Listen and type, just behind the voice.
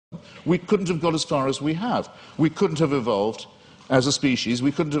we couldn't have got as far as we have. We couldn't have evolved as a species.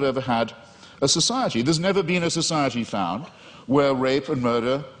 We couldn't have ever had a society. There's never been a society found where rape and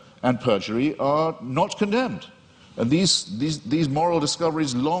murder and perjury are not condemned. And these moral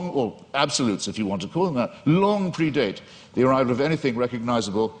discoveries long, or absolutes if you want to call them that, long predate the arrival of anything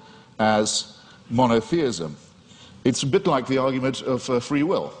recognizable as monotheism. It's a bit like the argument of free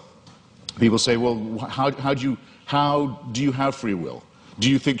will. People say, well, how do you have free will? Do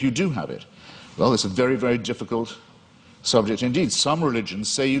you think you do have it? Well, it's a very, very difficult subject indeed. Some religions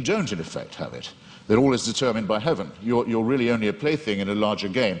say you don't, in effect, have it. That all is determined by heaven. You're really only a plaything in a larger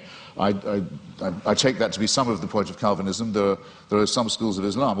game. I take that to be some of the point of Calvinism. There are some schools of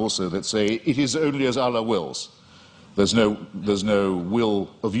Islam also that say it is only as Allah wills. There's no will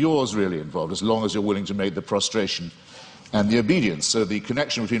of yours really involved, as long as you're willing to make the prostration and the obedience. So the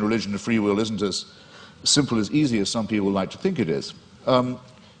connection between religion and free will isn't as simple, as easy as some people like to think it is.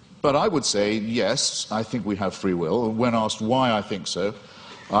 But I would say, yes, I think we have free will. And when asked why I think so,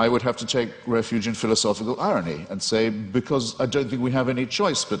 I would have to take refuge in philosophical irony and say, because I don't think we have any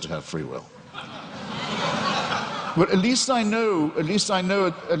choice but to have free will. But at least I know at this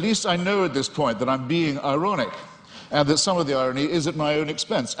point that I'm being ironic, and that some of the irony is at my own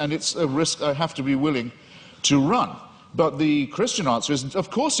expense, and it's a risk I have to be willing to run. But the Christian answer is, of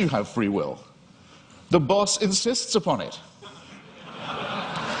course you have free will. The boss insists upon it.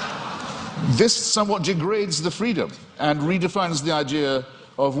 This somewhat degrades the freedom and redefines the idea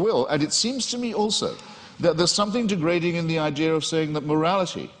of will. And it seems to me also that there's something degrading in the idea of saying that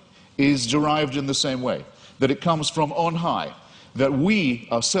morality is derived in the same way, that it comes from on high, that we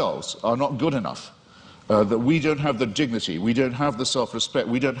ourselves are not good enough, that we don't have the dignity, we don't have the self-respect,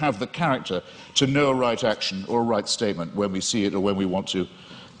 we don't have the character to know a right action or a right statement when we see it or when we want to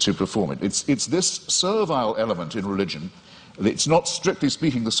perform it. It's this servile element in religion. It's not, strictly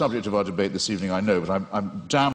speaking, the subject of our debate this evening, I know, but I'm damn